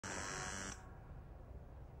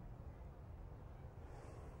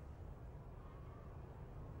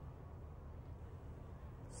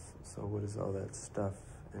So what is all that stuff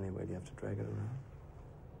anyway? Do you have to drag it around?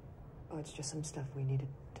 Oh, it's just some stuff we needed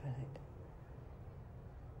tonight.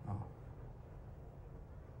 Oh.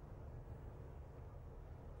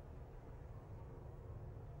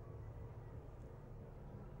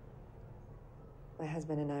 My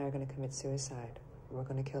husband and I are going to commit suicide. We're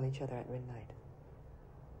going to kill each other at midnight.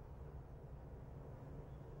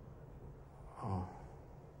 Oh.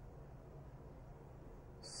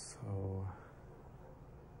 So,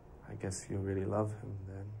 I guess you really love him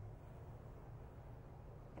then.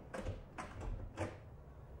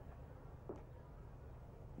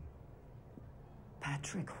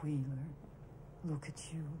 Patrick Wheeler, look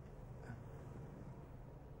at you.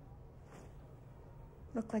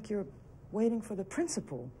 Look like you're waiting for the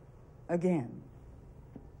principal again.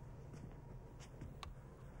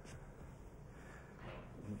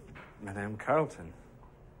 Madame Carlton.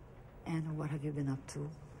 And what have you been up to,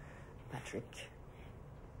 Patrick?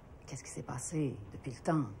 Qu'est-ce qui s'est passé depuis le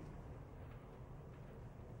temps?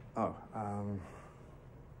 Oh,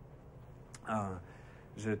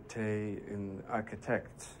 j'étais un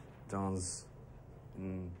architecte dans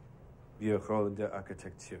un bureau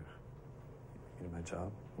d'architecture. You know my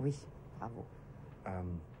job? Oui, bravo.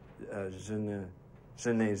 Je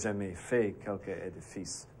n'ai jamais fait quelque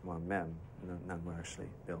édifice moi-même, not actually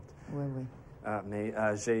built. Oui, oui. Mais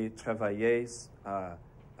j'ai travaillé,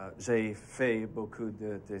 j'ai fait beaucoup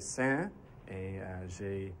de dessins et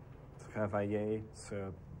j'ai travaillé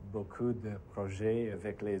sur beaucoup de projets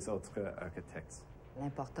avec les autres architectes.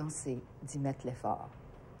 L'important, c'est d'y mettre l'effort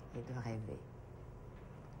et de rêver.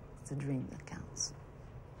 It's a dream that counts.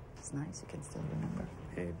 It's nice, you can still remember.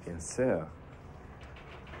 Et bien sûr.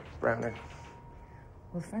 Browner.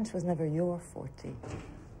 Well, French was never your forte,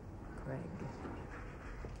 Greg.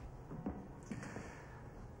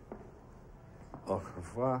 Au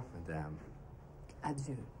revoir, madame.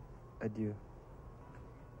 Adieu. Adieu.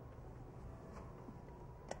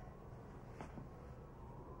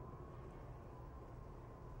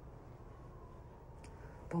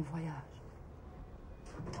 Bon voyage.